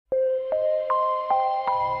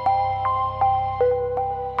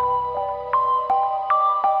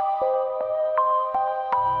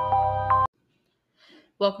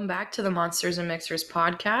Welcome back to the Monsters and Mixers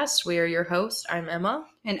podcast. We are your hosts. I'm Emma.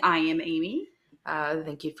 And I am Amy.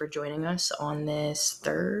 Thank you for joining us on this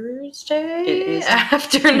Thursday It is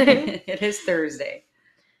afternoon. It is Thursday.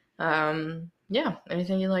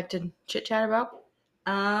 Anything you'd like to chit chat about?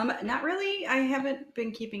 Not really. I haven't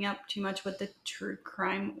been keeping up too much with the true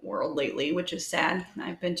crime world lately, which is sad.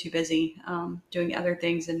 I've been too busy doing other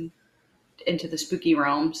things and into the spooky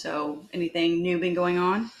realm. So, anything new been going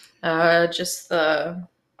on? Just the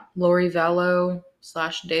Lori Vallow /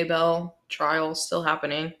 Daybell trial still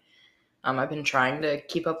happening. I've been trying to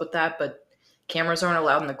keep up with that, but cameras aren't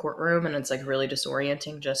allowed in the courtroom, and it's like really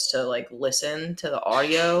disorienting just to like listen to the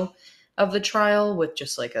audio of the trial with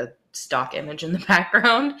just like a stock image in the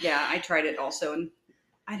background. Yeah, I tried it also, and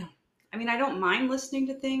I don't mind listening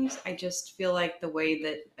to things. I just feel like the way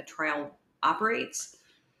that a trial operates,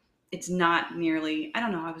 it's not nearly. I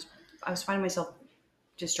don't know. I was finding myself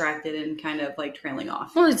distracted and kind of like trailing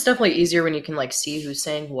off. Well, it's definitely easier when you can like see who's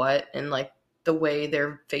saying what and like the way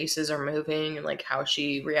their faces are moving and like how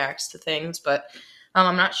she reacts to things. But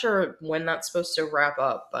I'm not sure when that's supposed to wrap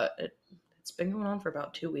up, but it's been going on for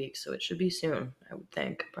about 2 weeks, so it should be soon, I would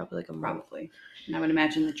think. Probably like a month. Probably. And I would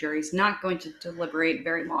imagine the jury's not going to deliberate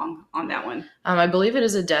very long on that one. I believe it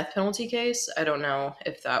is a death penalty case. I don't know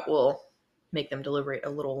if that will make them deliberate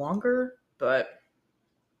a little longer, but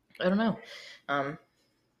I don't know.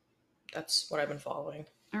 That's what I've been following.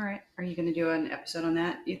 All right. Are you going to do an episode on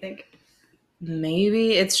that, you think?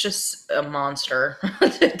 Maybe. It's just a monster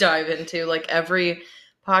to dive into. Like every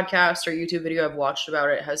podcast or YouTube video I've watched about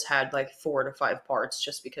it has had like 4 to 5 parts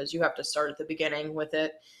just because you have to start at the beginning with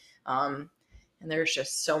it. And there's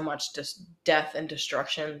just so much death and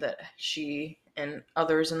destruction that she and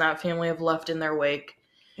others in that family have left in their wake.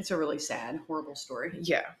 It's a really sad, horrible story.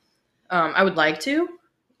 Yeah. I would like to.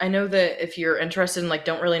 I know that if you're interested and like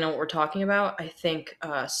don't really know what we're talking about, I think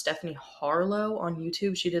Stephanie Harlow on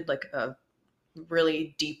YouTube, she did like a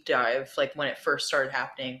really deep dive like when it first started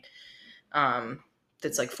happening.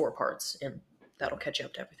 That's like 4 parts, and that'll catch you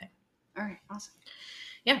up to everything. All right, awesome.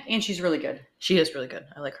 Yeah, and she's really good. She is really good.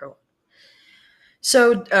 I like her a lot.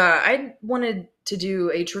 So I wanted to do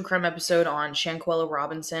a true crime episode on Shanquella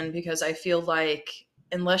Robinson because I feel like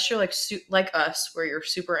unless you're like us, where you're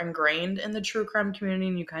super ingrained in the true crime community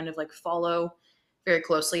and you kind of like follow very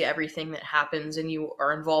closely everything that happens and you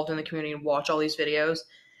are involved in the community and watch all these videos,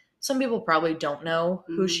 some people probably don't know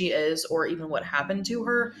who she is or even what happened to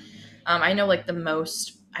her. I know like the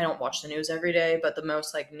most, I don't watch the news every day, but the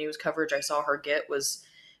most like news coverage I saw her get was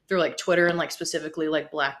through like Twitter and like specifically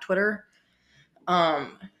like Black Twitter.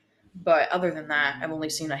 But other than that, I've only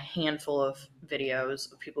seen a handful of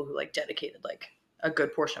videos of people who like dedicated like a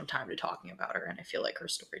good portion of time to talking about her. And I feel like her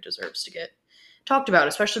story deserves to get talked about,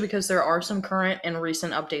 especially because there are some current and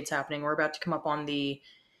recent updates happening. We're about to come up on the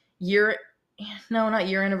not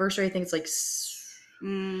year anniversary. I think it's like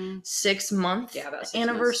 6 month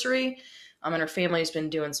anniversary. And her family's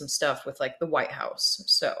been doing some stuff with like the White House.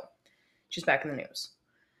 So she's back in the news.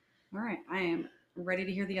 All right. I am ready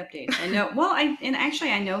to hear the updates. I know,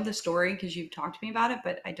 I know the story because you've talked to me about it,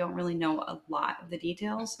 but I don't really know a lot of the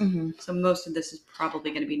details. Mm-hmm. So most of this is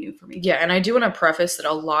probably going to be new for me. Yeah. And I do want to preface that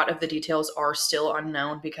a lot of the details are still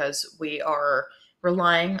unknown because we are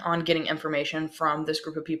relying on getting information from this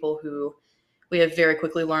group of people who we have very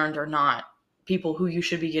quickly learned are not people who you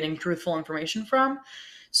should be getting truthful information from.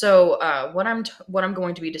 So what I'm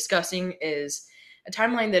going to be discussing is a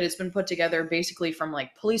timeline that has been put together basically from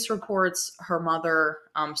like police reports, her mother,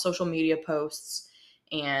 social media posts,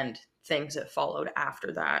 and things that followed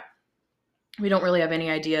after that. We don't really have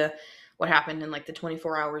any idea what happened in like the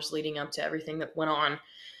 24 hours leading up to everything that went on,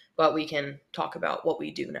 but we can talk about what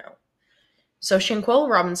we do know. So Shanquella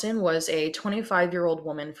Robinson was a 25-year-old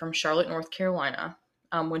woman from Charlotte, North Carolina.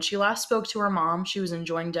 When she last spoke to her mom, she was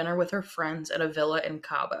enjoying dinner with her friends at a villa in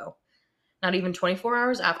Cabo. Not even 24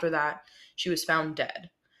 hours after that, she was found dead.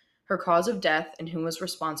 Her cause of death and who was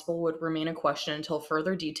responsible would remain a question until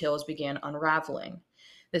further details began unraveling.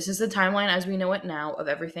 This is the timeline as we know it now of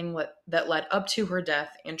everything that led up to her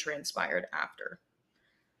death and transpired after.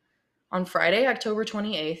 On Friday, October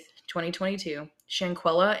 28th, 2022,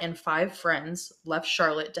 Shanquella and 5 friends left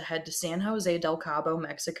Charlotte to head to San Jose del Cabo,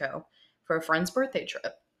 Mexico, for a friend's birthday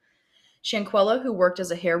trip. Shanquella, who worked as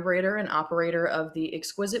a hair braider and operator of the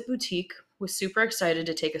Exquisite Boutique, was super excited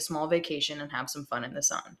to take a small vacation and have some fun in the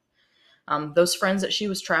sun. Those friends that she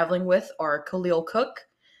was traveling with are Khalil Cook,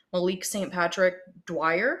 Malik St. Patrick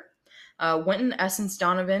Dwyer, Wynton Essence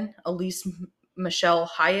Donovan, Elise Michelle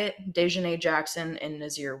Hyatt, Dejanay Jackson, and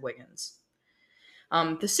Nazir Wiggins.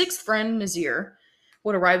 The 6th friend, Nazir,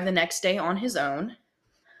 would arrive the next day on his own.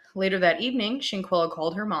 Later that evening, Shanquella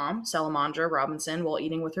called her mom, Salamandra Robinson, while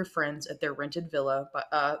eating with her friends at their rented villa.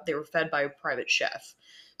 But they were fed by a private chef,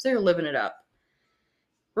 so they were living it up.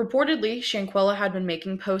 Reportedly, Shanquella had been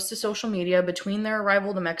making posts to social media between their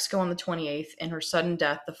arrival to Mexico on the 28th and her sudden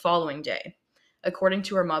death the following day. According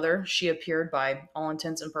to her mother, she appeared, by all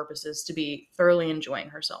intents and purposes, to be thoroughly enjoying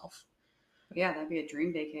herself. Yeah, that'd be a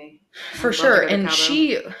dream vacay. I For would love to sure. go to And Cabo.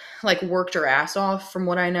 she, like, worked her ass off, from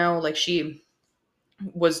what I know. Like, she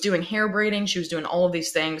was doing hair braiding, she was doing all of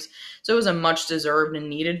these things. So it was a much deserved and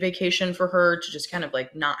needed vacation for her to just kind of,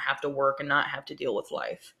 like, not have to work and not have to deal with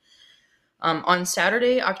life. On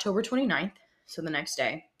Saturday, October 29th, so the next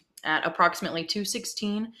day, at approximately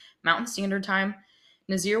 2:16 Mountain Standard Time,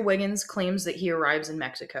 Nazir Wiggins claims that he arrives in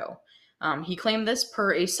Mexico. He claimed this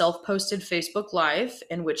per a self-posted Facebook Live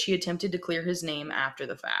in which he attempted to clear his name after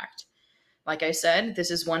the fact. Like I said, this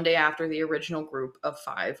is one day after the original group of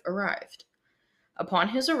 5 arrived. Upon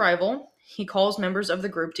his arrival, he calls members of the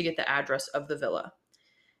group to get the address of the villa.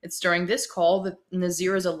 It's during this call that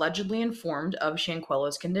Nazir is allegedly informed of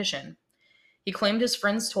Shanquella's condition. He claimed his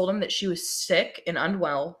friends told him that she was sick and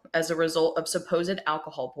unwell as a result of supposed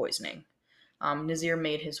alcohol poisoning. Nazir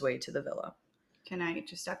made his way to the villa. Can I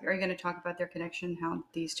just stop you? Are you going to talk about their connection, how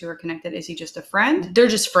these two are connected? Is he just a friend? They're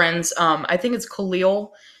just friends. I think it's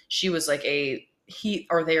Khalil. She was like they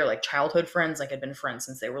are like childhood friends, like had been friends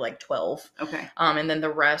since they were like 12. Okay. And then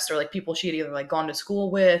the rest are like people she had either like gone to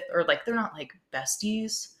school with, or like they're not like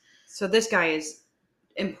besties. So this guy is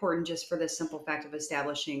important just for the simple fact of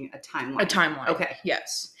establishing a timeline. A timeline. Okay.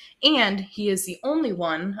 Yes. And he is the only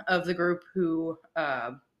one of the group who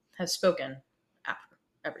has spoken after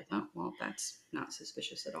everything. Oh, well, that's not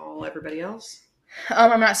suspicious at all. Everybody else?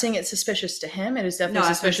 I'm not saying it's suspicious to him. It is definitely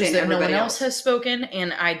suspicious that no one else has spoken.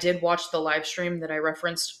 And I did watch the live stream that I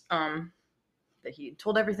referenced that he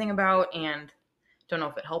told everything about, and don't know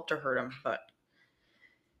if it helped or hurt him. But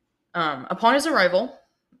upon his arrival,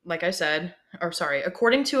 like I said,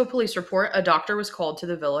 according to a police report, a doctor was called to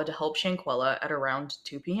the villa to help Shanquella at around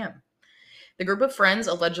 2 p.m. The group of friends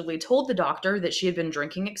allegedly told the doctor that she had been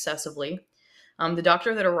drinking excessively. The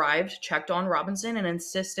doctor that arrived checked on Robinson and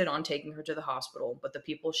insisted on taking her to the hospital, but the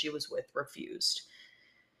people she was with refused.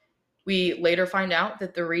 We later find out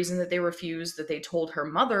that the reason that they refused, that they told her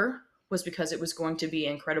mother, was because it was going to be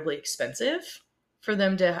incredibly expensive for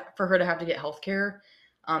her to have to get health care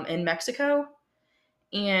in Mexico.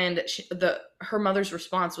 And her mother's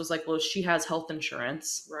response was like, well, she has health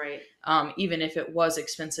insurance. Right. Even if it was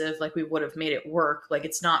expensive, like we would have made it work. Like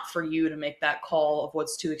it's not for you to make that call of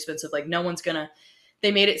what's too expensive. Like no one's gonna.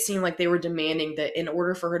 They made it seem like they were demanding that in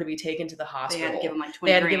order for her to be taken to the hospital, they had to give them like $20,000.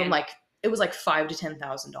 They had to give them like it was like $5,000 to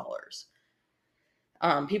 $10,000.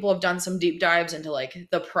 People have done some deep dives into like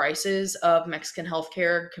the prices of Mexican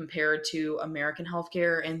healthcare compared to American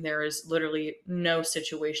healthcare, and there is literally no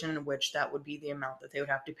situation in which that would be the amount that they would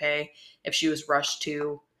have to pay if she was rushed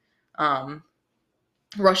to a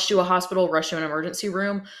hospital, rushed to an emergency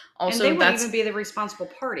room. Also, and they wouldn't even be the responsible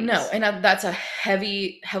parties. No, and that's a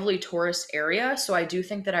heavily tourist area. So I do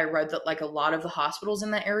think that I read that like a lot of the hospitals in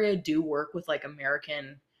that area do work with like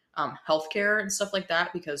American healthcare and stuff like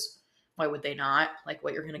that, because why would they not? Like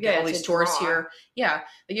what you're going to get all these tourists here. Yeah.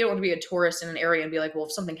 Like you don't want to be a tourist in an area and be like, well,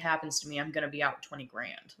 if something happens to me, I'm going to be out $20,000.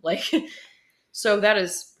 Like, so that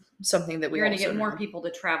is something that you're going to get more people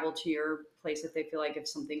to travel to your place if they feel like if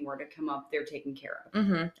something were to come up, they're taken care of.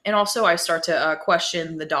 Mm-hmm. And also I start to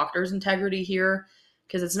question the doctor's integrity here,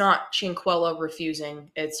 because it's not Shanquella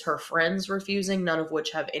refusing, it's her friends refusing, none of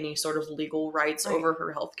which have any sort of legal rights over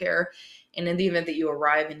her health care. And in the event that you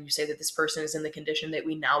arrive and you say that this person is in the condition that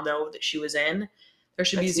we now know that she was in, there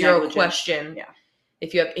should be zero question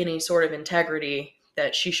if you have any sort of integrity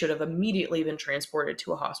that she should have immediately been transported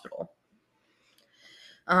to a hospital.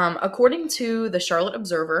 According to the Charlotte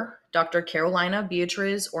Observer, Dr. Carolina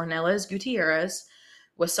Beatriz Ornelas Gutierrez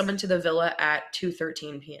was summoned to the villa at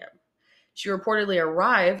 2:13 p.m. She reportedly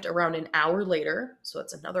arrived around an hour later, so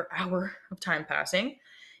that's another hour of time passing,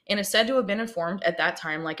 and is said to have been informed at that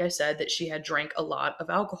time, like I said, that she had drank a lot of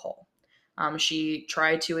alcohol. She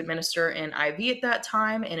tried to administer an IV at that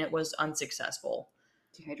time, and it was unsuccessful.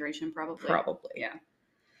 Dehydration, probably. Probably. Yeah.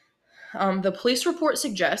 The police report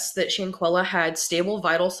suggests that Shanquella had stable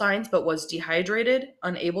vital signs but was dehydrated,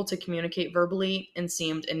 unable to communicate verbally, and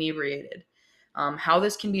seemed inebriated. How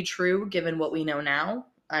this can be true, given what we know now,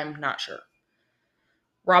 I'm not sure.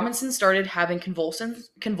 Robinson started having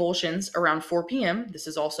convulsions around 4 p.m. This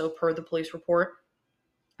is also per the police report,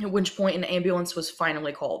 at which point an ambulance was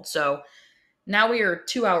finally called. So now we are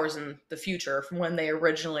 2 hours in the future from when they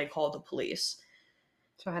originally called the police.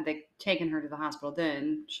 So had they taken her to the hospital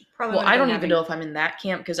then, she probably Well, would have I been don't even having. know if I'm in that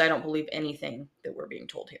camp because I don't believe anything that we're being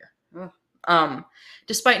told here. Ugh, Um,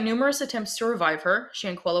 Despite numerous attempts to revive her,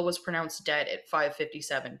 Shanquella was pronounced dead at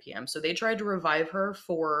 5:57 p.m. So they tried to revive her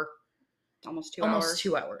for almost two almost hours.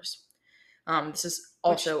 2 hours. This is Which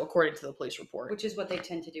also according to the police report. which is what they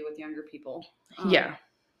tend to do with younger people. Yeah,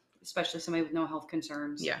 Especially somebody with no health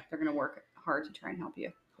concerns. yeah. They're going to work hard to try and help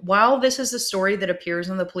you. While this is the story that appears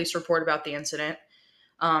in the police report about the incident,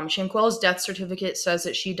 Shanquella's death certificate says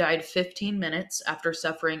that she died 15 minutes after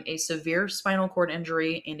suffering a severe spinal cord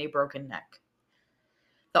injury and a broken neck.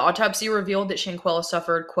 The autopsy revealed that Shanquella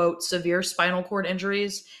suffered, quote, severe spinal cord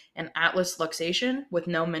injuries and atlas luxation with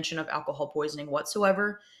no mention of alcohol poisoning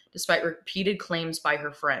whatsoever, despite repeated claims by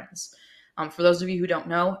her friends. For those of you who don't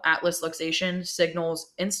know, atlas luxation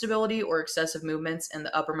signals instability or excessive movements in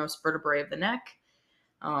the uppermost vertebrae of the neck.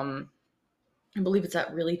 I believe it's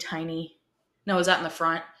that really tiny, no, is that in the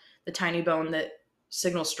front? The tiny bone that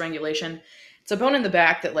signals strangulation. It's a bone in the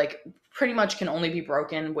back that, like, pretty much can only be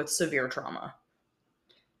broken with severe trauma.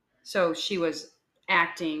 So she was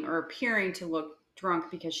acting or appearing to look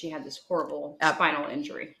drunk because she had this horrible spinal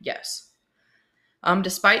injury. Yes.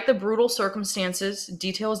 Despite the brutal circumstances,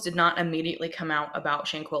 details did not immediately come out about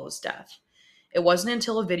Shanquella's death. It wasn't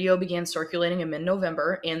until a video began circulating in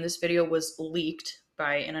mid-November, and this video was leaked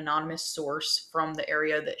by an anonymous source from the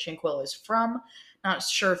area that Shanquella is from. Not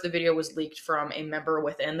sure if the video was leaked from a member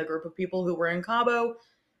within the group of people who were in Cabo.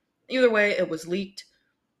 Either way, it was leaked.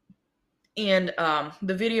 And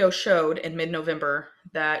the video showed in mid-November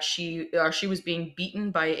that she was being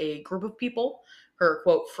beaten by a group of people, her,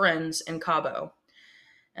 quote, friends in Cabo.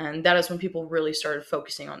 And that is when people really started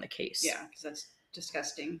focusing on the case. Yeah, because that's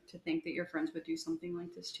disgusting to think that your friends would do something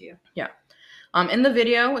like this to you. Yeah. In the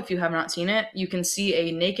video, if you have not seen it, you can see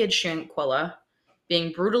a naked Shanquella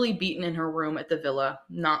being brutally beaten in her room at the villa,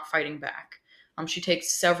 not fighting back. She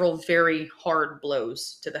takes several very hard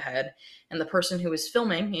blows to the head, and the person who is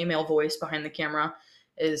filming, a male voice behind the camera,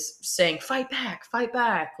 is saying, fight back,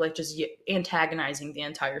 like just antagonizing the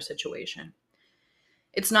entire situation.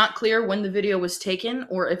 It's not clear when the video was taken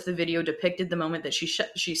or if the video depicted the moment that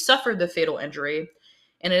she suffered the fatal injury,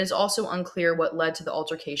 and it is also unclear what led to the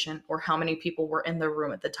altercation or how many people were in the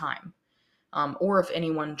room at the time, or if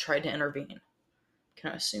anyone tried to intervene.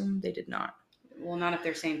 Can I assume they did not? Well, not if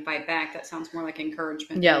they're saying fight back. That sounds more like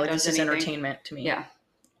encouragement. Yeah, like this is entertainment to me. Yeah.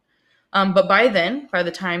 But by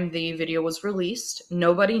the time the video was released,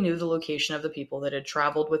 nobody knew the location of the people that had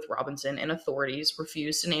traveled with Robinson, and authorities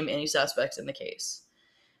refused to name any suspects in the case.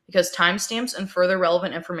 Because timestamps and further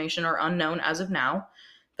relevant information are unknown as of now,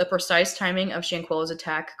 the precise timing of Shanquella's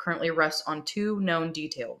attack currently rests on two known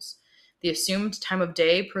details: the assumed time of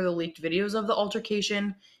day per the leaked videos of the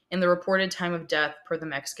altercation, and the reported time of death per the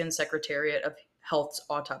Mexican Secretariat of Health's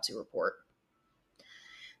autopsy report.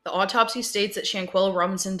 The autopsy states that Shanquella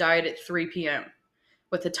Robinson died at 3 p.m.,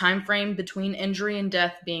 with the time frame between injury and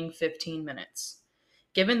death being 15 minutes.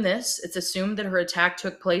 Given this, it's assumed that her attack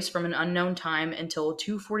took place from an unknown time until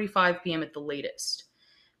 2:45 p.m. at the latest.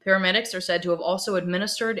 Paramedics are said to have also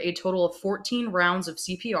administered a total of 14 rounds of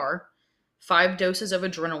CPR, 5 doses of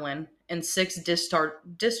adrenaline, and 6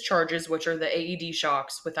 discharges, which are the AED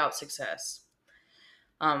shocks, without success.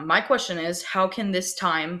 My question is, how can this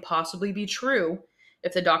time possibly be true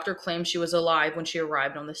if the doctor claimed she was alive when she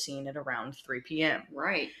arrived on the scene at around 3 p.m.?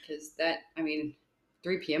 Right, because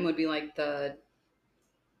 3 p.m. would be like the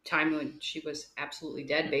time when she was absolutely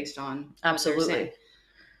dead based on Absolutely.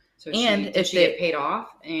 So did she get paid off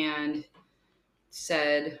and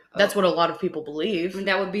said... That's what a lot of people believe. I mean,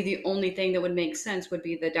 that would be the only thing that would make sense, would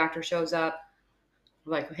be the doctor shows up,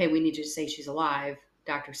 like, hey, we need you to say she's alive.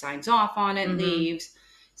 Doctor signs off on it, leaves,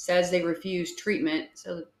 says they refuse treatment.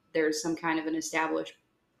 So there's some kind of an established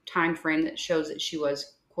time frame that shows that she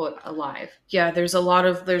was, quote, alive. Yeah, there's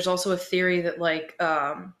also a theory that, like,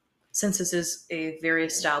 since this is a very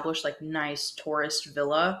established, like, nice tourist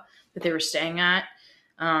villa that they were staying at,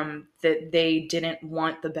 that they didn't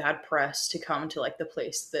want the bad press to come to, like, the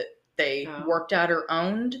place that they worked at or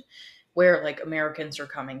owned, where, like, Americans are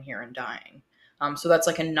coming here and dying. So that's,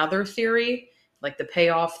 like, another theory, like the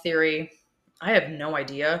payoff theory. I have no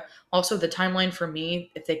idea. Also, the timeline for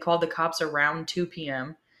me, if they called the cops around 2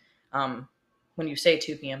 p.m., when you say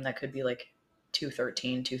 2 p.m., that could be like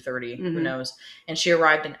 2:13, 2:30, who knows? And she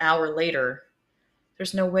arrived an hour later.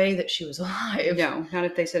 There's no way that she was alive. No, not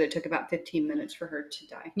if they said it took about 15 minutes for her to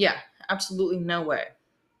die. Yeah, absolutely no way.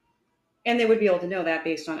 And they would be able to know that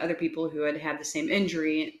based on other people who had had the same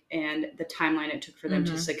injury and the timeline it took for them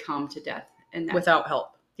to succumb to death. And without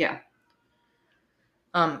help. Yeah.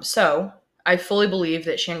 So, I fully believe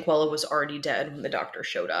that Shanquella was already dead when the doctor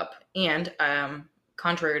showed up. And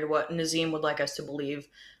contrary to what Nazim would like us to believe,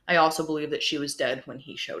 I also believe that she was dead when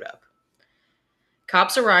he showed up.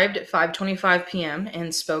 Cops arrived at 5:25 p.m.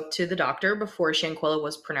 and spoke to the doctor before Shanquella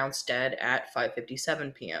was pronounced dead at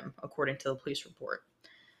 5:57 p.m., according to the police report.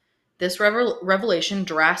 This revelation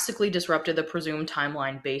drastically disrupted the presumed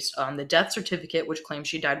timeline based on the death certificate, which claims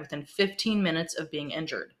she died within 15 minutes of being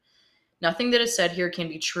injured. Nothing that is said here can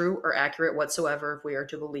be true or accurate whatsoever if we are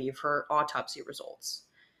to believe her autopsy results.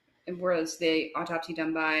 Was the autopsy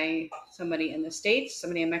done by somebody in the States,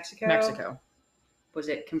 somebody in Mexico? Mexico. Was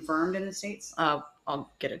it confirmed in the States?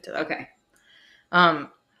 I'll get into that. Okay.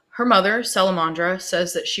 Her mother, Salamandra,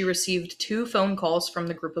 says that she received 2 phone calls from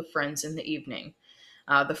the group of friends in the evening.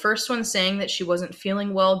 The first one saying that she wasn't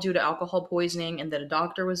feeling well due to alcohol poisoning and that a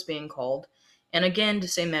doctor was being called, and again to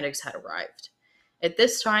say medics had arrived. At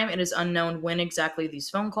this time, it is unknown when exactly these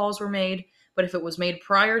phone calls were made, but if it was made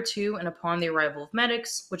prior to and upon the arrival of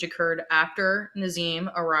medics, which occurred after Nazim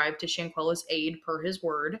arrived to Shanquella's aid per his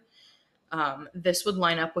word, this would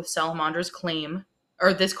line up with Salamandra's claim,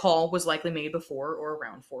 or this call was likely made before or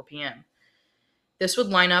around 4 p.m. This would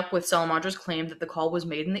line up with Salamandra's claim that the call was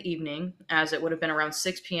made in the evening, as it would have been around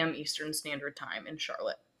 6 p.m. Eastern Standard Time in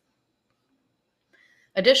Charlotte.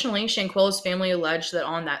 Additionally, Shanquella's family alleged that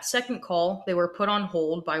on that second call, they were put on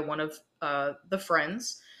hold by one of the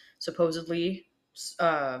friends, supposedly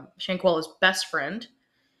Shanquella's best friend.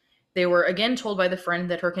 They were again told by the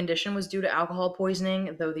friend that her condition was due to alcohol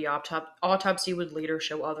poisoning, though the autopsy would later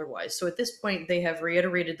show otherwise. So at this point, they have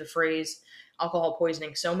reiterated the phrase alcohol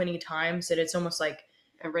poisoning so many times that it's almost like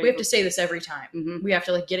we have to say this every time. Mm-hmm. We have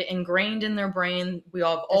to get it ingrained in their brain. We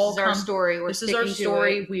all This is our story. This is our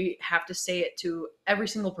story. We have to say it to every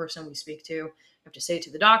single person we speak to. We have to say it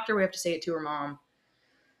to the doctor. We have to say it to her mom.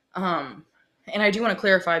 And I do want to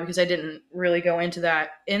clarify, because I didn't really go into that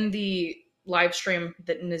in the live stream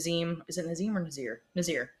that Nazim, is it Nazim or Nazir?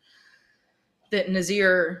 Nazir. That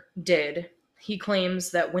Nazir did. He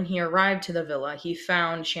claims that when he arrived to the villa, he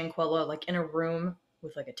found Shanquella in a room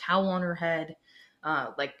with a towel on her head,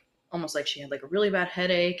 almost like she had a really bad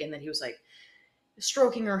headache, and then he was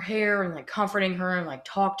stroking her hair and comforting her and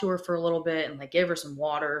talked to her for a little bit and gave her some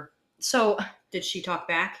water. So did she talk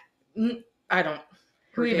back? I don't.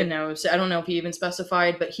 Who even knows? I don't know if he even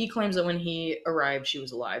specified, but he claims that when he arrived, she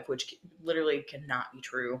was alive, which literally cannot be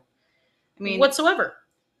true. I mean, whatsoever.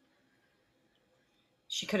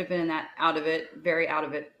 She could have been in that very out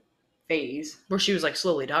of it phase. Where she was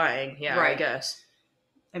slowly dying. Yeah, right. I guess.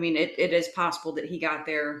 I mean, it is possible that he got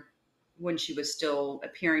there when she was still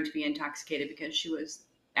appearing to be intoxicated because she was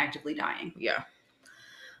actively dying. Yeah.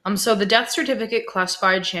 So the death certificate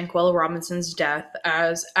classified Shanquella Robinson's death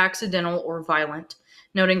as accidental or violent,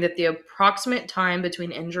 noting that the approximate time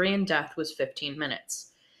between injury and death was 15 minutes.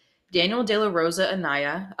 Daniel De La Rosa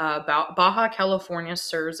Anaya, Baja California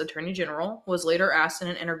Sur's Attorney General, was later asked in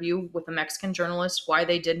an interview with a Mexican journalist why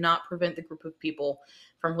they did not prevent the group of people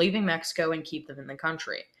from leaving Mexico and keep them in the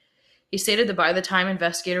country. He stated that by the time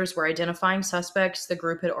investigators were identifying suspects, the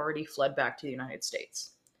group had already fled back to the United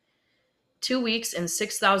States. 2 weeks and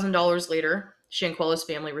 $6,000 later, Shanquella's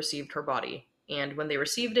family received her body. And when they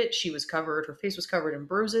received it, her face was covered in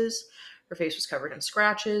bruises, her face was covered in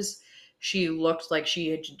scratches. She looked like she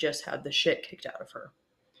had just had the shit kicked out of her.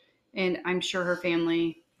 And I'm sure her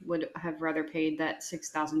family would have rather paid that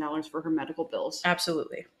 $6,000 for her medical bills.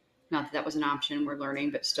 Absolutely. Not that was an option, we're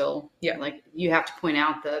learning, but still. Yeah. You have to point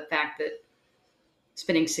out the fact that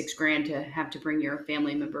spending $6,000 to have to bring your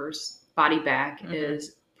family member's body back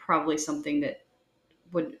is probably something that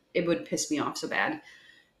would piss me off so bad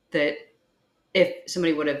that if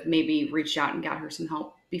somebody would have maybe reached out and got her some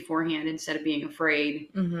help beforehand instead of being afraid,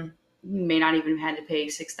 may not even have had to pay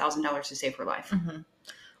 $6,000 to save her life.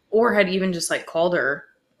 Or had even just called her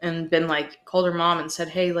and been called her mom and said,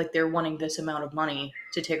 hey, they're wanting this amount of money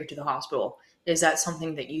to take her to the hospital. Is that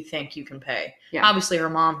something that you think you can pay? Yeah. Obviously, her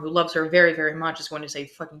mom, who loves her very, very much, is going to say,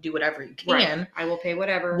 fucking do whatever you can. Right. I will pay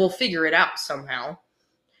whatever. We'll figure it out somehow.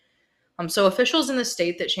 So officials in the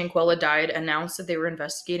state that Shanquella died announced that they were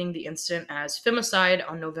investigating the incident as femicide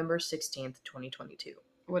on November 16th, 2022.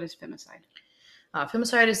 What is femicide?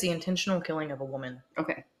 Femicide is the intentional killing of a woman.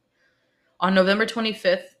 Okay. On November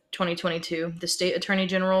 25th, 2022, the State Attorney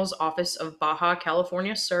General's Office of Baja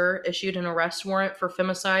California Sur issued an arrest warrant for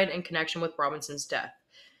femicide in connection with Robinson's death.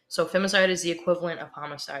 So femicide is the equivalent of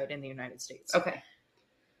homicide in the United States. Okay.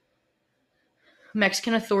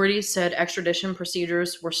 Mexican authorities said extradition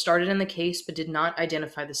procedures were started in the case but did not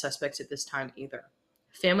identify the suspects at this time either.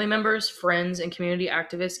 Family members, friends, and community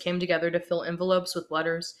activists came together to fill envelopes with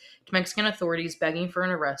letters to Mexican authorities begging for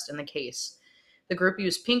an arrest in the case. The group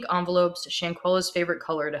used pink envelopes, Shanquella's favorite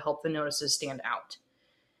color, to help the notices stand out.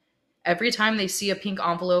 Every time they see a pink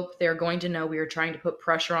envelope, they are going to know we are trying to put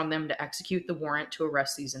pressure on them to execute the warrant to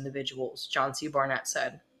arrest these individuals, John C. Barnett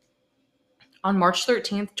said. On March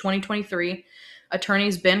 13th, 2023,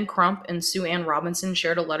 attorneys Ben Crump and Sue Ann Robinson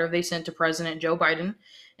shared a letter they sent to President Joe Biden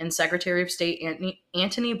and Secretary of State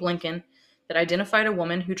Antony Blinken that identified a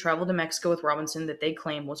woman who traveled to Mexico with Robinson that they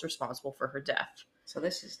claim was responsible for her death. So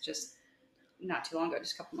this is just not too long ago,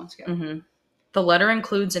 just a couple months ago. Mm-hmm. The letter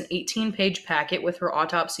includes an 18-page packet with her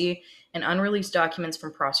autopsy and unreleased documents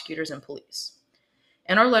from prosecutors and police.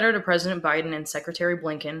 In our letter to President Biden and Secretary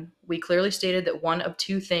Blinken, we clearly stated that one of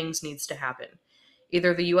two things needs to happen.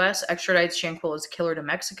 Either the U.S. extradites Shanquella's killer to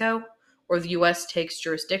Mexico, or the U.S. takes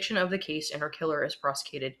jurisdiction of the case and her killer is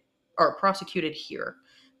prosecuted here,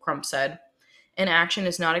 Crump said. Inaction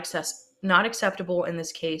is not acceptable in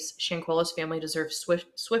this case. Shanquella's family deserves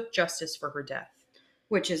swift justice for her death.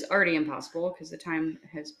 Which is already impossible because the time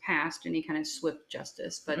has passed any kind of swift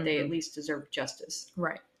justice, but they at least deserve justice.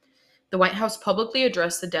 Right. The White House publicly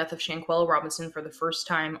addressed the death of Shanquella Robinson for the first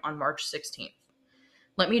time on March 16th.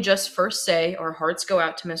 Let me just first say our hearts go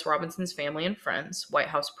out to Miss Robinson's family and friends, White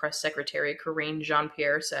House Press Secretary Karine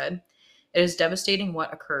Jean-Pierre said. It is devastating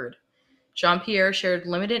what occurred. Jean-Pierre shared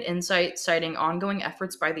limited insight, citing ongoing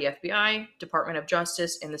efforts by the FBI, Department of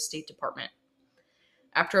Justice, and the State Department.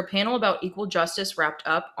 After a panel about equal justice wrapped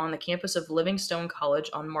up on the campus of Livingstone College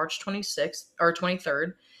on March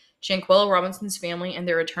 23rd, Shanquella Robinson's family and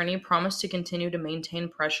their attorney promised to continue to maintain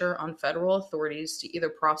pressure on federal authorities to either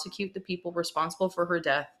prosecute the people responsible for her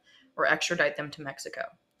death or extradite them to Mexico.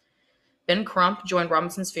 Ben Crump joined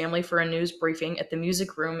Robinson's family for a news briefing at the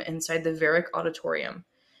music room inside the Varick Auditorium.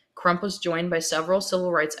 Crump was joined by several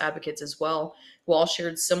civil rights advocates as well, who all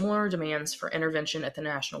shared similar demands for intervention at the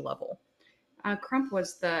national level. Crump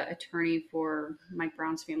was the attorney for Mike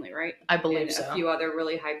Brown's family, right? I believe and so. A few other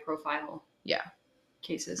really high-profile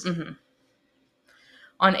cases. Mm-hmm.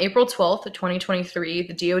 On April 12th, 2023,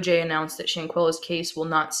 the DOJ announced that Shanquella's case will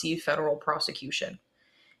not see federal prosecution.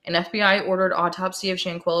 An FBI-ordered autopsy of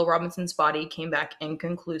Shanquella Robinson's body came back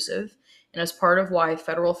inconclusive, and is part of why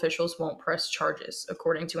federal officials won't press charges,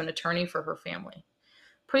 according to an attorney for her family.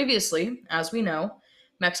 Previously, as we know,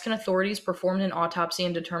 Mexican authorities performed an autopsy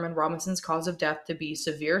and determined Robinson's cause of death to be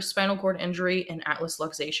severe spinal cord injury and atlas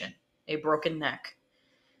luxation, a broken neck.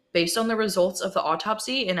 Based on the results of the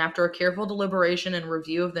autopsy and after a careful deliberation and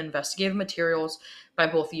review of the investigative materials by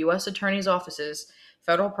both U.S. attorneys' offices,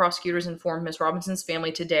 federal prosecutors informed Ms. Robinson's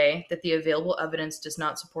family today that the available evidence does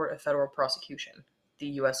not support a federal prosecution, the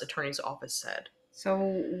U.S. attorney's office said. So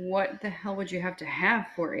what the hell would you have to have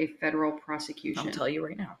for a federal prosecution? I'll tell you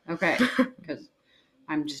right now. Okay, because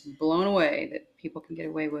I'm just blown away that people can get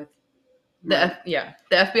away with The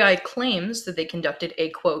FBI claims that they conducted a,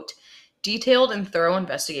 quote, detailed and thorough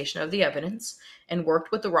investigation of the evidence and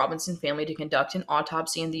worked with the Robinson family to conduct an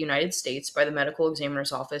autopsy in the United States by the Medical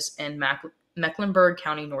Examiner's Office in Mecklenburg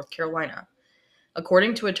County, North Carolina.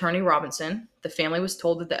 According to Attorney Robinson, the family was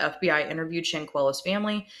told that the FBI interviewed Shanquella's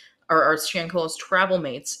family, or Shanquella's travel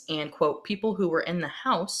mates, and, quote, people who were in the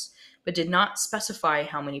house, but did not specify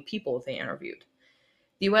how many people they interviewed.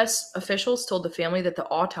 The U.S. officials told the family that the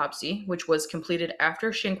autopsy, which was completed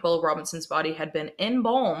after Shanquella Robinson's body had been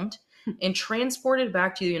embalmed and transported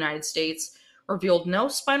back to the United States, revealed no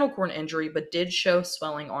spinal cord injury but did show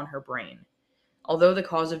swelling on her brain, although the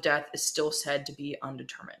cause of death is still said to be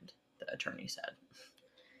undetermined, the attorney said.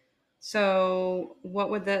 So what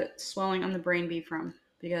would the swelling on the brain be from?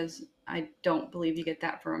 Because I don't believe you get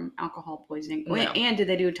that from alcohol poisoning. No. And did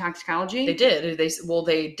they do toxicology? They did.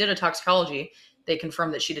 They did a toxicology. They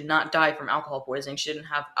confirmed that she did not die from alcohol poisoning. She didn't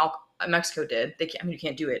have Mexico did. You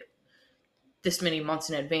can't do it this many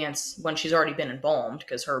months in advance when she's already been embalmed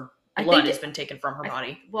because her blood has been taken from her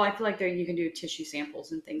body. I feel like you can do tissue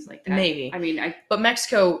samples and things like that. Maybe. But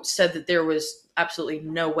Mexico said that there was absolutely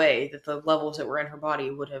no way that the levels that were in her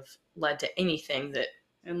body would have led to anything that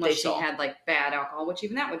unless she had like bad alcohol, which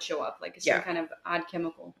even that would show up, like some kind of odd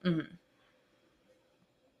chemical. Mm-hmm.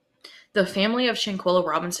 The family of Shanquella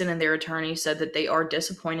Robinson and their attorney said that they are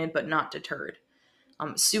disappointed but not deterred.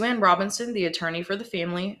 Sue Ann Robinson, the attorney for the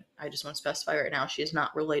family, I just want to specify right now, she is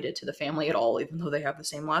not related to the family at all, even though they have the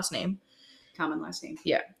same last name. Common last name.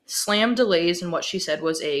 Yeah. Slammed delays in what she said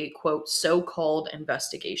was a, quote, so-called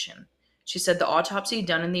investigation. She said the autopsy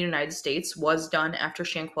done in the United States was done after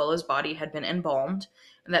Shanquella's body had been embalmed,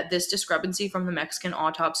 and that this discrepancy from the Mexican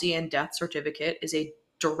autopsy and death certificate is a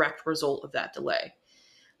direct result of that delay.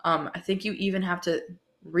 I think you even have to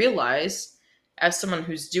realize, as someone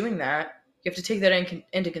who's doing that, you have to take that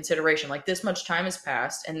into consideration. Like, this much time has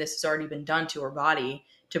passed and this has already been done to her body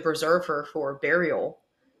to preserve her for burial.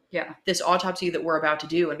 Yeah. This autopsy that we're about to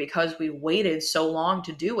do, and because we waited so long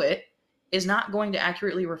to do it, is not going to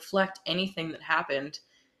accurately reflect anything that happened.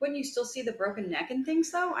 Wouldn't you still see the broken neck and things,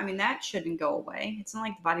 though? I mean, that shouldn't go away. It's not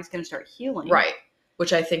like the body's going to start healing. Right.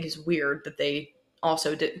 Which I think is weird that they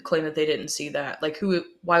also did claim that they didn't see that. Like,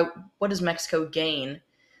 what does Mexico gain?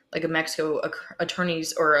 Like, a Mexico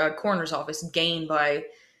attorney's or a coroner's office gain by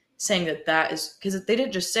saying that is, because they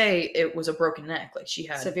didn't just say it was a broken neck. Like, she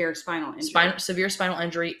had severe spinal injury. Severe spinal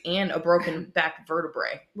injury and a broken back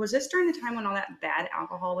vertebrae. Was this during the time when all that bad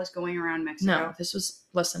alcohol was going around Mexico? No, this was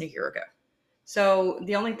less than a year ago. So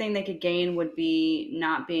the only thing they could gain would be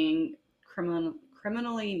not being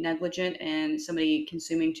criminally negligent and somebody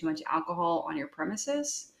consuming too much alcohol on your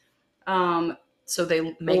premises. So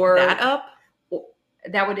they make that up?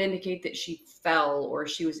 That would indicate that she fell or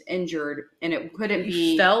she was injured, and it couldn't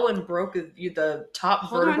be... fell and broke the top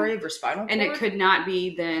vertebrae of her spinal cord? And it could not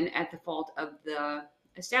be then at the fault of the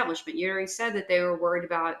establishment. You already said that they were worried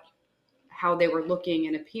about how they were looking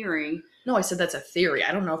and appearing. No, I said that's a theory.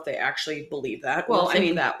 I don't know if they actually believe that. Well, I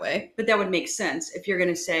mean that way. But that would make sense if you're going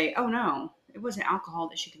to say, oh no, it wasn't alcohol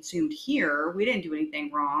that she consumed here. We didn't do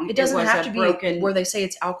anything wrong. It doesn't have to be where they say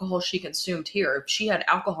it's alcohol she consumed here. If she had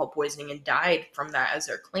alcohol poisoning and died from that, as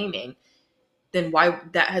they're claiming, then why?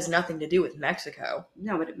 That has nothing to do with Mexico.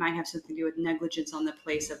 No, but it might have something to do with negligence on the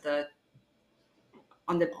place of the...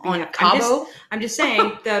 On Cabo? I'm just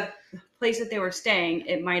saying, the place that they were staying,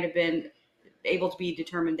 it might have been able to be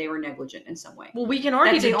determined they were negligent in some way. Well, we can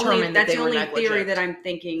already determine that they were negligent. That's the only theory that I'm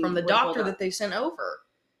thinking from the doctor that they sent over.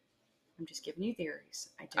 I'm just giving you theories.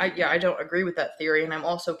 I don't agree with that theory, and I'm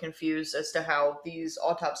also confused as to how these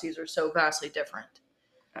autopsies are so vastly different.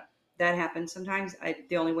 That happens sometimes.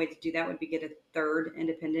 The only way to do that would be get a third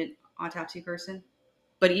independent autopsy person.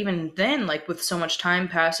 But even then, like, with so much time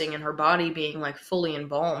passing and her body being like fully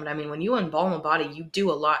embalmed, I mean, when you embalm a body, you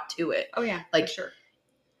do a lot to it. Oh yeah, like, for sure.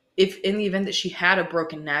 If in the event that she had a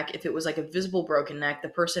broken neck, if it was like a visible broken neck, the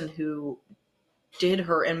person who did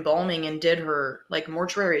her embalming and did her like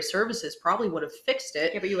mortuary services probably would have fixed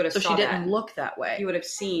it. Yeah, but you would have so she didn't look that way. You would have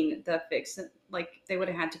seen the fix. Like, they would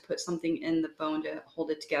have had to put something in the bone to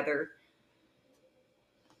hold it together.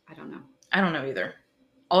 I don't know. I don't know either.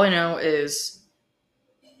 All I know is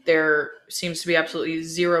there seems to be absolutely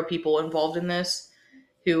zero people involved in this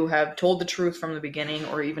who have told the truth from the beginning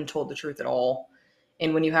or even told the truth at all.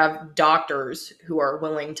 And when you have doctors who are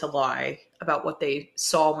willing to lie about what they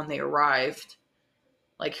saw when they arrived,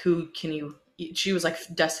 like, who can you... She was like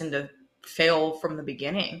destined to fail from the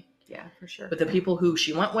beginning. Yeah, for sure. But the people who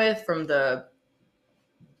she went with from the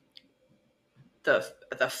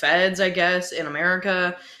feds, I guess, in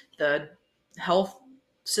America, the health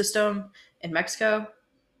system in Mexico.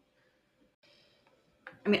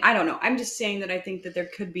 I mean, I don't know. I'm just saying that I think that there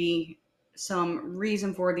could be some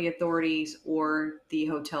reason for the authorities or the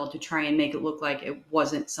hotel to try and make it look like it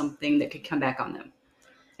wasn't something that could come back on them.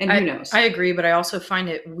 And who knows? I agree, but I also find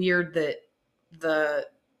it weird that the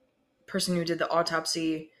person who did the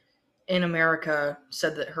autopsy in America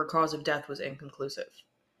said that her cause of death was inconclusive.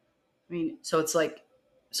 I mean, so it's like,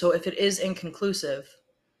 so if it is inconclusive,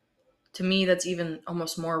 to me, that's even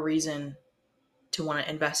almost more reason to want to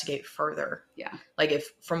investigate further. Yeah. Like,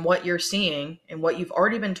 if from what you're seeing and what you've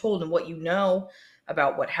already been told and what you know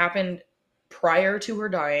about what happened prior to her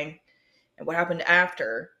dying and what happened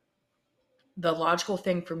after, the logical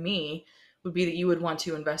thing for me would be that you would want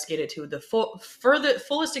to investigate it to the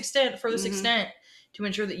fullest extent to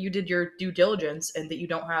ensure that you did your due diligence and that you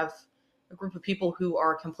don't have a group of people who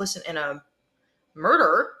are complicit in a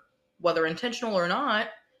murder, whether intentional or not,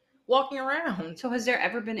 walking around. So has there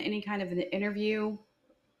ever been any kind of an interview?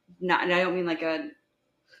 Not, and I don't mean like a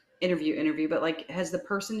interview, but like, has the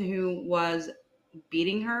person who was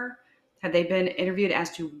beating her, have they been interviewed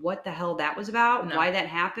as to what the hell that was about? No. Why that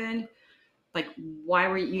happened? Like, why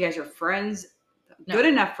were you guys are friends, good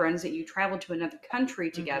enough friends that you traveled to another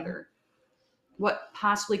country together? Mm-hmm. What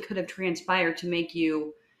possibly could have transpired to make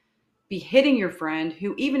you be hitting your friend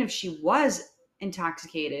who, even if she was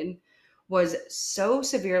intoxicated, was so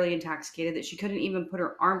severely intoxicated that she couldn't even put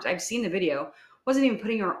her arms... I've seen the video. Wasn't even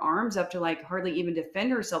putting her arms up to like hardly even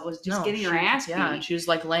defend herself. Was just getting her ass beat. Yeah, she was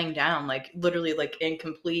like laying down, like literally like in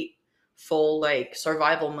complete full like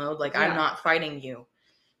survival mode. Like, I'm not fighting you.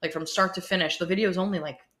 Like, from start to finish. The video is only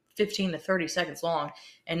like 15 to 30 seconds long,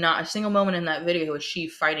 and not a single moment in that video is she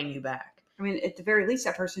fighting you back. I mean, at the very least,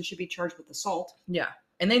 that person should be charged with assault. Yeah,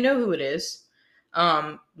 and they know who it is.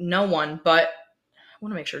 No one, but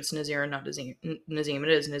want to make sure it's Nazir and not Nazim. Nazim. It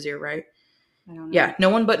is Nazir, right? I don't know. Yeah, no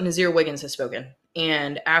one but Nazir Wiggins has spoken.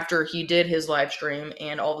 And after he did his live stream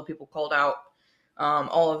and all the people called out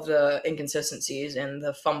all of the inconsistencies and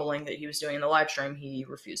the fumbling that he was doing in the live stream, he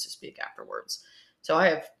refused to speak afterwards. So I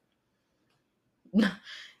have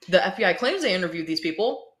the FBI claims they interviewed these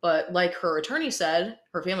people, but like her attorney said,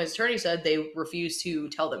 her family's attorney said, they refused to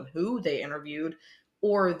tell them who they interviewed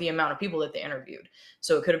or the amount of people that they interviewed.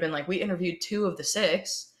 So it could have been like, we interviewed 2 of the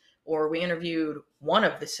 6, or we interviewed 1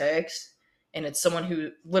 of the 6, and it's someone who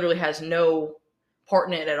literally has no part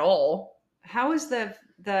in it at all. How is the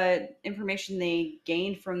information they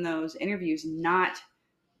gained from those interviews not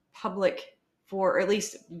public for, or at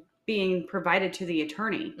least being provided to the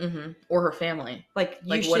attorney or her family? Like you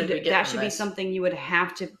Like, should, that should be something you would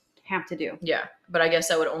have to do. Yeah, but I guess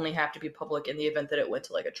that would only have to be public in the event that it went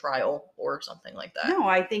to like a trial or something like that. No,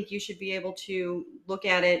 I think you should be able to look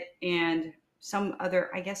at it and some other,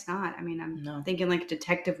 I guess not. I mean, I'm thinking like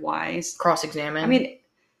detective wise. Cross-examine. I mean,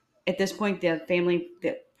 at this point, the family,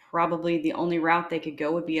 that probably the only route they could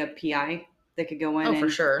go would be a PI that could go in for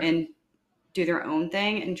sure. and do their own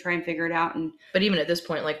thing and try and figure it out. But even at this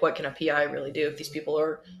point, like, what can a PI really do if these people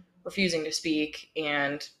are refusing to speak,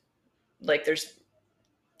 and like there's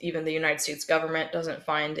even the United States government doesn't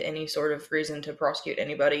find any sort of reason to prosecute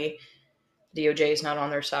anybody. DOJ is not on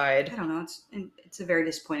their side. I don't know. It's a very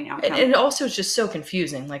disappointing outcome. And it also is just so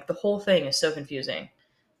confusing. Like, the whole thing is so confusing.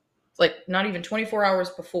 Like, not even 24 hours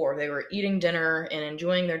before, they were eating dinner and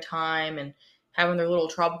enjoying their time and having their little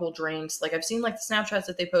tropical drinks. Like, I've seen like the Snapchats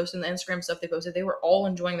that they posted and the Instagram stuff they posted. They were all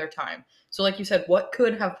enjoying their time. So like you said, what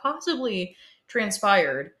could have possibly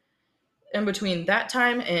transpired in between that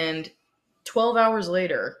time and 12 hours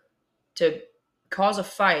later to cause a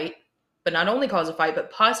fight, but not only cause a fight,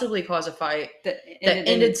 but possibly cause a fight that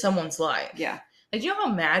ended someone's life? Yeah. Like, do you know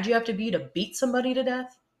how mad you have to be to beat somebody to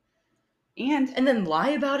death? And then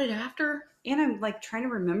lie about it after? And I'm like trying to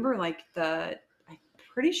remember, like, I'm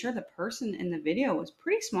pretty sure the person in the video was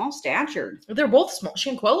pretty small statured. They're both small.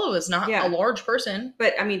 Shanquella was not a large person.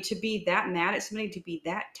 But I mean, to be that mad at somebody, to be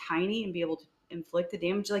that tiny and be able to inflict the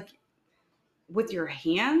damage, like, with your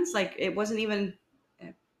hands, like, it wasn't even,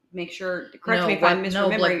 correct me if I'm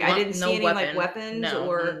misremembering, I didn't see any like weapons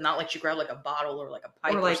or not like she grabbed like a bottle or like a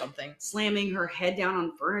pipe or something, slamming her head down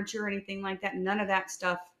on furniture or anything like that. None of that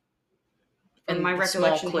stuff. And my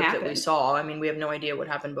recollection small clip happened. That we saw, I mean, we have no idea what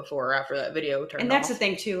happened before or after that video turned off. And that's the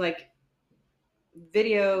thing too, like,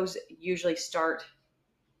 videos usually start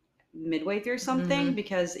midway through something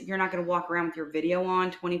because you're not going to walk around with your video on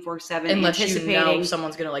 24/7 unless you know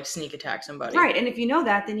someone's going to like sneak attack somebody. Right. And if you know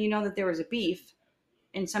that, then you know that there was a beef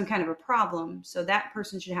and some kind of a problem. So that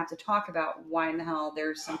person should have to talk about why in the hell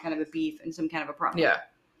there's some kind of a beef and some kind of a problem. Yeah.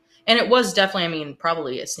 And it was definitely, I mean,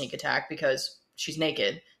 probably a sneak attack because she's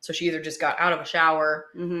naked. So she either just got out of a shower,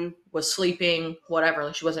 was sleeping, whatever.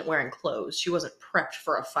 Like, she wasn't wearing clothes. She wasn't prepped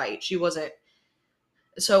for a fight. She wasn't.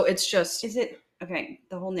 So it's just. Is it, okay,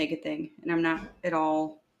 the whole naked thing, and I'm not at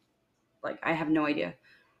all, like, I have no idea.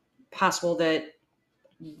 Possible that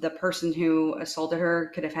the person who assaulted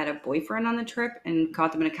her could have had a boyfriend on the trip and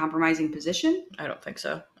caught them in a compromising position? I don't think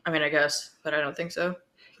so. I mean, I guess, but I don't think so.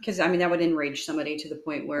 Because, I mean, that would enrage somebody to the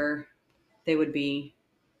point where they would be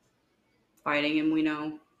fighting, and we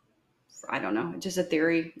know, I don't know, it's just a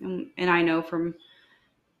theory, and I know from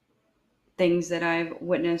things that I've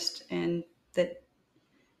witnessed and that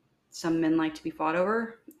some men like to be fought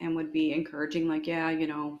over and would be encouraging, like, yeah, you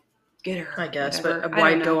know, get her. I guess, whatever. But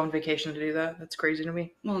why go on vacation to do that? That's crazy to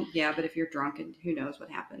me. Well, yeah, but if you're drunk, and who knows what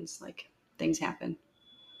happens, like, things happen.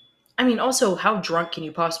 I mean, also, how drunk can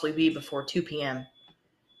you possibly be before 2 p.m.?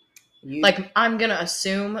 Like, I'm going to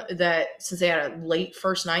assume that since they had a late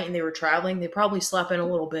first night and they were traveling, they probably slept in a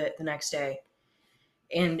little bit the next day.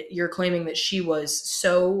 And you're claiming that she was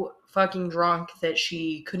so fucking drunk that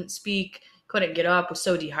she couldn't speak, couldn't get up, was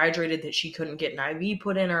so dehydrated that she couldn't get an IV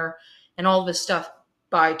put in her, and all this stuff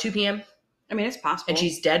by 2 p.m.? I mean, it's possible. And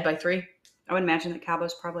she's dead by 3? I would imagine that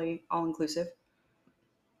Cabo's probably all-inclusive.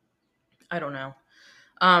 I don't know.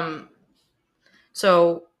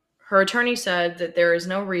 So her attorney said that there is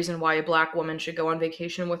no reason why a black woman should go on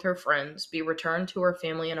vacation with her friends, be returned to her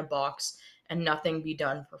family in a box, and nothing be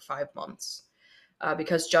done for 5 months.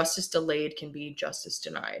 Because justice delayed can be justice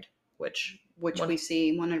denied, which we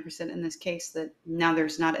see 100% in this case, that now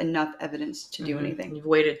there's not enough evidence to do anything. You've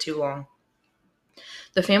waited too long.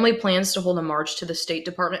 The family plans to hold a march to the State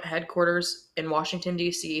Department headquarters in Washington,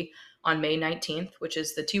 D.C. on May 19th, which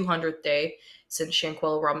is the 200th day since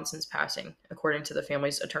Shanquella Robinson's passing, according to the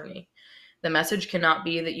family's attorney. The message cannot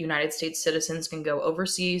be that United States citizens can go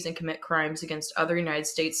overseas and commit crimes against other United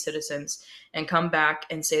States citizens and come back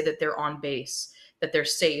and say that they're on base, that they're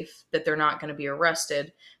safe, that they're not going to be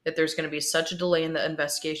arrested, that there's going to be such a delay in the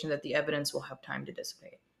investigation that the evidence will have time to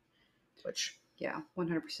dissipate. Which, yeah,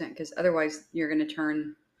 100%. Because otherwise, you're going to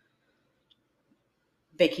turn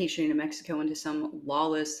vacationing to Mexico into some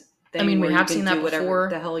lawless thing. I mean, we where have you can seen that do whatever before,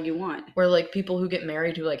 the hell you want. where like people who get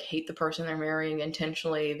married who like hate the person they're marrying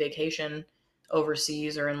intentionally vacation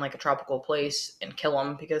overseas or in like a tropical place and kill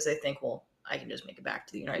them because they think, well, I can just make it back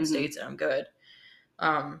to the United States and I'm good.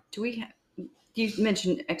 You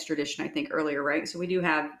mentioned extradition, I think, earlier, right? So we do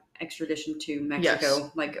have extradition to Mexico,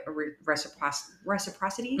 yes. like a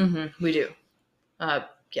reciprocity. We do.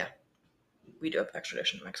 Yeah, we do have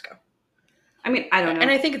extradition to Mexico. I mean, I don't know. And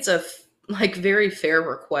I think it's a like very fair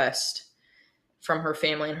request from her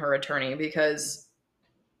family and her attorney because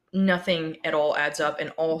nothing at all adds up,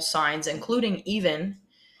 and all signs, including even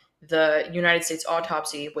the United States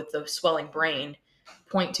autopsy with the swelling brain,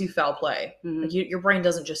 point to foul play. Like your brain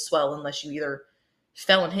doesn't just swell unless you either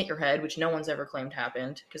fell and hit your head, which no one's ever claimed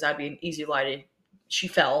happened, because that'd be an easy lie to. She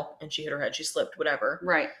fell and she hit her head. She slipped, whatever.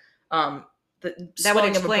 Right. That would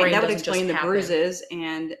explain the happen. bruises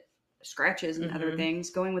and scratches and other things.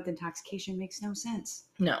 Going with intoxication makes no sense.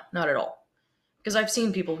 No, not at all. Because I've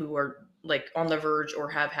seen people who are like on the verge or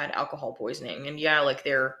have had alcohol poisoning, and yeah, like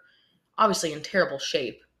they're obviously in terrible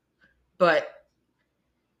shape, but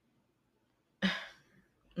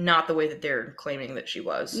not the way that they're claiming that she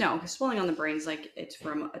was. No, because swelling on the brain is like it's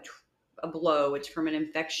from a blow, it's from an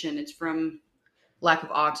infection, it's from lack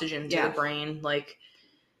of oxygen to the brain, like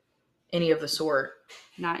any of the sort.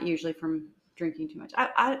 Not usually from drinking too much.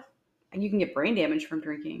 You can get brain damage from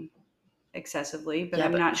drinking excessively, but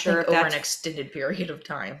I'm not sure if over that's an extended period of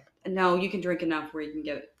time. No, you can drink enough where you can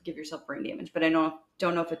give yourself brain damage, but I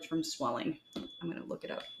don't know if it's from swelling. I'm going to look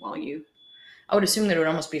it up while you. I would assume that it would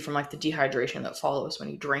almost be from like the dehydration that follows when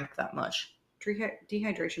you drink that much.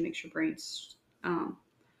 Dehydration makes your brains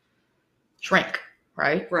shrink,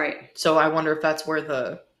 right? Right. So I wonder if that's where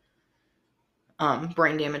the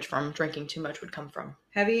brain damage from drinking too much would come from.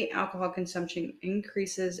 Heavy alcohol consumption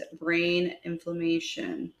increases brain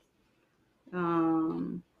inflammation.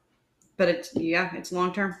 But it's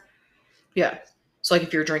long term. Yeah. So like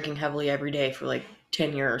if you're drinking heavily every day for like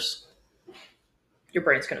 10 years, your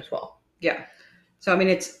brain's going to swell. Yeah. So, I mean,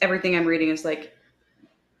 it's everything I'm reading is like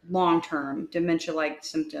long-term dementia-like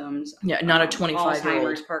symptoms. Yeah. Not a 25-year-old.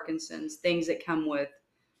 Alzheimer's, Parkinson's, things that come with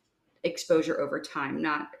exposure over time,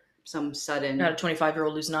 not some sudden. Not a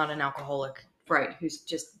 25-year-old who's not an alcoholic. Right. Who's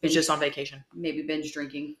just on vacation. Maybe binge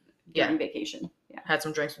drinking during vacation. Yeah. Had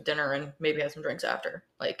some drinks with dinner and maybe had some drinks after.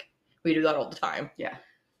 Like, we do that all the time. Yeah.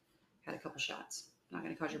 Had a couple shots. Not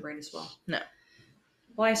going to cause your brain to swell. No.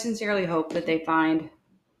 Well, I sincerely hope that they find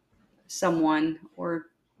someone or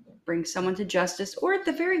bring someone to justice, or at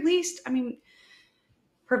the very least, I mean,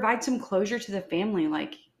 provide some closure to the family.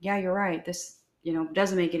 Like, yeah, you're right. This,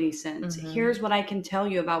 doesn't make any sense. Here's what I can tell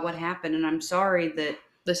you about what happened. And I'm sorry that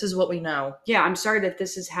this is what we know. Yeah. I'm sorry that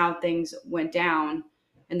this is how things went down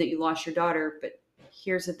and that you lost your daughter, but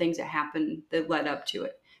here's the things that happened that led up to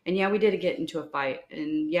it. And yeah, we did get into a fight,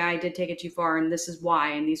 and yeah, I did take it too far, and this is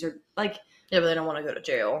why, and these are like... Yeah, but they don't want to go to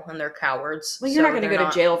jail, and they're cowards. Well, you're not going to go to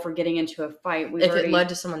jail for getting into a fight. If it led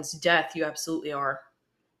to someone's death, you absolutely are.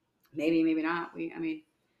 Maybe, maybe not.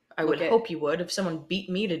 I would hope you would. If someone beat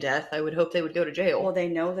me to death, I would hope they would go to jail. Well, they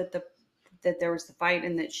know that that there was the fight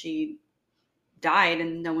and that she died,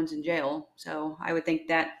 and no one's in jail. So I would think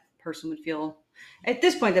that person would feel... At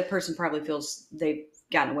this point, that person probably feels they've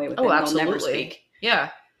gotten away with it. Absolutely. They'll never speak. Yeah.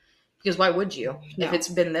 Because why would you? No. If it's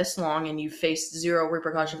been this long and you've faced zero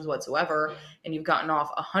repercussions whatsoever and you've gotten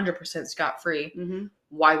off 100% scot-free,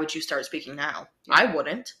 why would you start speaking now? Yeah. I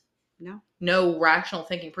wouldn't. No rational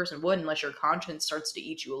thinking person would, unless your conscience starts to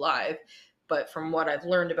eat you alive. But from what I've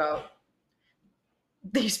learned about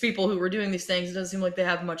these people who were doing these things, it doesn't seem like they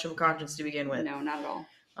have much of a conscience to begin with. No, not at all.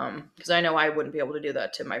 Because I know I wouldn't be able to do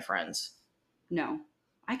that to my friends. No.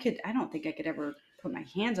 I don't think I could ever put my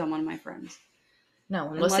hands on one of my friends. No,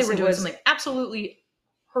 unless they were doing something absolutely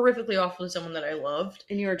horrifically awful to someone that I loved.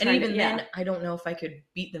 And you were trying even then, I don't know if I could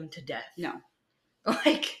beat them to death. No.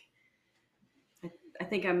 Like, I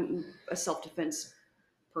think I'm a self-defense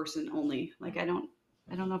person only. Like, I don't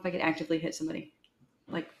know if I could actively hit somebody.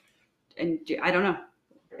 Like, and I don't know.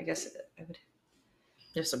 I guess I would.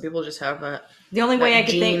 Yeah, some people just have that. The only way I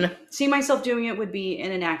could see myself doing it would be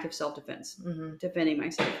in an act of self-defense, defending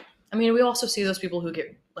myself. I mean, we also see those people who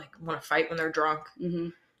want to fight when they're drunk.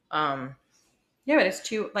 Yeah, but it's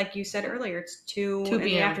 2, like you said earlier, it's 2 in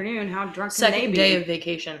the afternoon. How drunk can they be? Second day of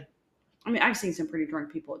vacation. I mean, I've seen some pretty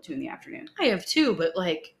drunk people at 2 PM. I have too, but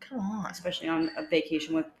like, come on. Especially on a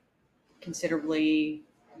vacation with considerably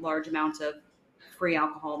large amounts of free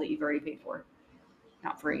alcohol that you've already paid for.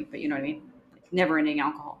 Not free, but you know what I mean? Like never-ending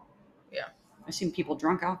alcohol. Yeah. I've seen people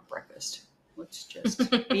drunk off breakfast. Let's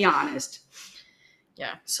just be honest.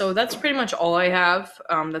 Yeah, so that's pretty much all I have.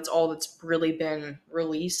 That's all that's really been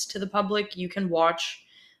released to the public. You can watch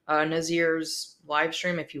Nazir's live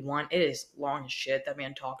stream if you want. It is long as shit. That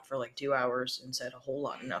man talked for like 2 hours and said a whole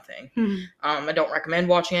lot of nothing. I don't recommend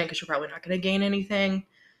watching it because you're probably not going to gain anything.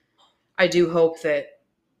 I do hope that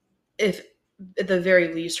if, at the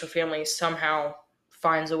very least, her family somehow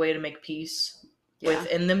finds a way to make peace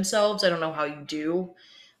within themselves. I don't know how you do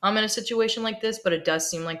in a situation like this, but it does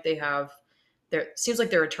seem like they have seems like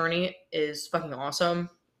their attorney is fucking awesome.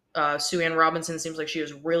 Shanquella Robinson seems like she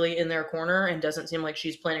is really in their corner and doesn't seem like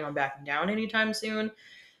she's planning on backing down anytime soon,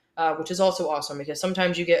 which is also awesome because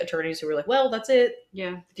sometimes you get attorneys who are like, well, that's it.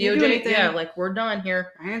 Yeah. DOJ, yeah, like we're done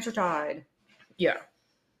here. Our hands are tied. Yeah.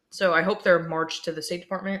 So I hope they're marched to the State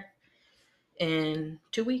Department in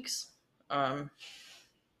 2 weeks.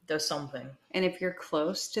 Does something. And if you're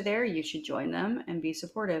close to there, you should join them and be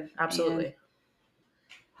supportive. Absolutely.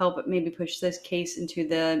 Help maybe push this case into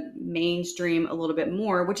the mainstream a little bit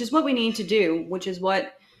more, which is what we need to do, which is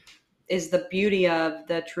what is the beauty of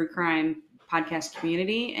the true crime podcast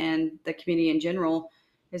community and the community in general,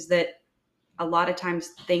 is that a lot of times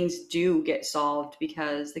things do get solved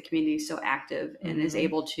because the community is so active and is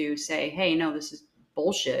able to say, hey, no, this is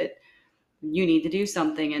bullshit. You need to do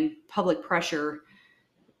something. And public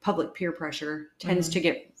peer pressure tends to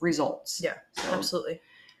get results. Yeah, so absolutely.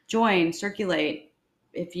 Join, circulate.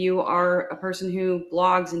 If you are a person who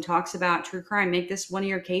blogs and talks about true crime, make this one of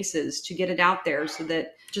your cases to get it out there so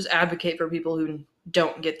that... Just advocate for people who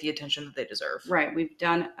don't get the attention that they deserve. Right. We've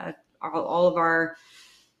done all of our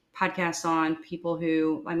podcasts on people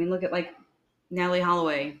who, I mean, look at like Natalie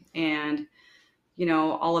Holloway and, you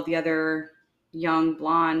know, all of the other young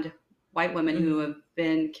blonde white women who have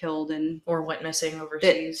been killed and or went missing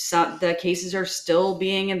overseas. The cases are still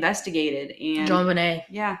being investigated. And John Bonet.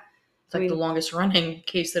 Yeah. It's like the longest running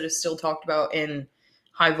case that is still talked about in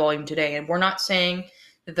high volume today. And we're not saying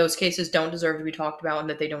that those cases don't deserve to be talked about and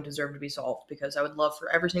that they don't deserve to be solved, because I would love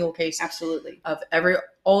for every single case absolutely of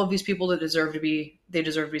all of these people that deserve to be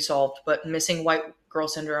solved. But missing white girl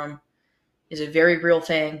syndrome is a very real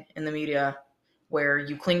thing in the media, where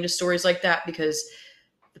you cling to stories like that because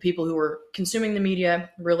the people who are consuming the media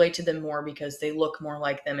relate to them more because they look more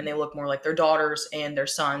like them and they look more like their daughters and their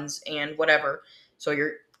sons and whatever. So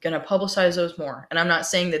you're going to publicize those more. And I'm not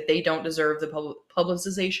saying that they don't deserve the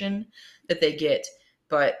publicization that they get,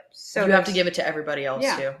 but you have to give it to everybody else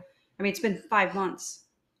too. I mean, it's been 5 months.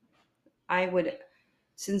 I would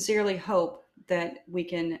sincerely hope that we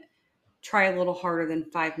can try a little harder than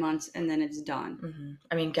 5 months and then it's done.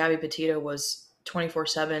 I mean, Gabby Petito was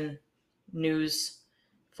 24/7 news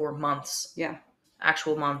for months. Yeah.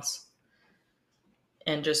 Actual months.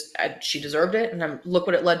 And just, she deserved it. And look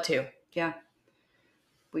what it led to. Yeah.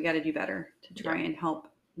 We got to do better to try and help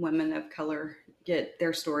women of color get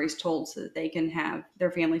their stories told so that they can have, their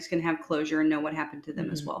families can have closure and know what happened to them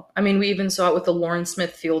as well. I mean, we even saw it with the Lauren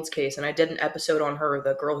Smith Fields case, and I did an episode on her,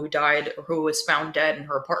 the girl who died, or who was found dead in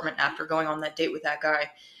her apartment after going on that date with that guy.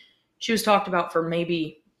 She was talked about for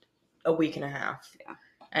maybe a week and a half. Yeah.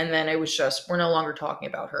 And then it was just, we're no longer talking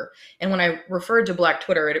about her. And when I referred to Black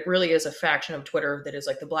Twitter, it really is a faction of Twitter that is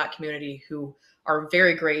like the Black community who are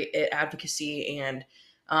very great at advocacy and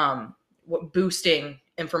boosting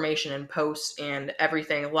information and posts and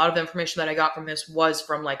everything. A lot of information that I got from this was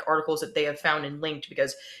from like articles that they have found and linked,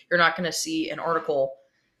 because you're not going to see an article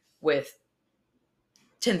with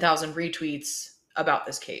 10,000 retweets about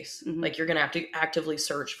this case. Like, you're going to have to actively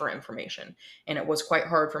search for information. And it was quite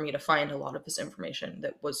hard for me to find a lot of this information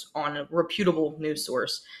that was on a reputable news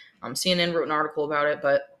source. CNN wrote an article about it,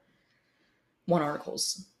 but one article.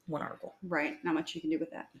 Right. Not much you can do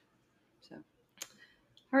with that. So,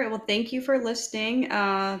 all right. Well, thank you for listening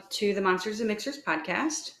to the Monsters and Mixers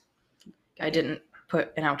podcast. I didn't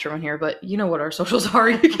put an outro in here, but you know what our socials are.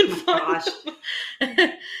 You can find them.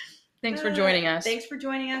 Thanks for joining us. Thanks for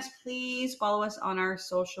joining us. Please follow us on our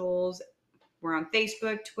socials. We're on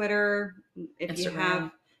Facebook, Twitter. If Instagram. You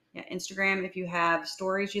have Instagram. If you have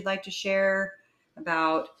stories you'd like to share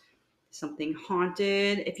about something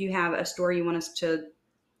haunted, if you have a story you want us to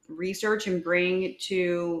research and bring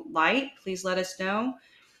to light, please let us know.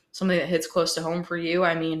 Something that hits close to home for you.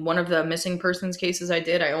 I mean, one of the missing persons cases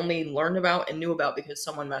I only learned about and knew about because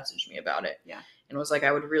someone messaged me about it. Yeah. And was like,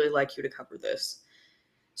 I would really like you to cover this.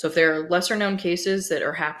 So if there are lesser known cases that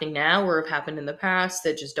are happening now or have happened in the past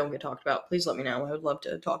that just don't get talked about, please let me know. I would love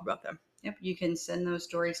to talk about them. Yep, you can send those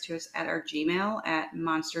stories to us at our Gmail at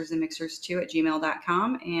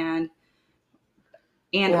monstersandmixers2@gmail.com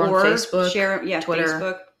Or on Facebook, share, yeah, Twitter.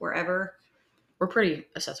 Facebook, wherever. We're pretty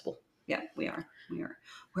accessible. Yeah, we are. We're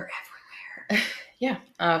everywhere. Yeah.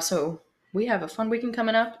 So we have a fun weekend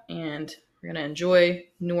coming up, and we're gonna enjoy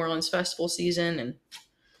New Orleans festival season and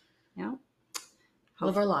Yeah.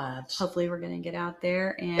 live our lives. Hopefully, we're gonna get out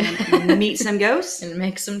there and meet some ghosts and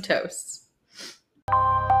make some toasts.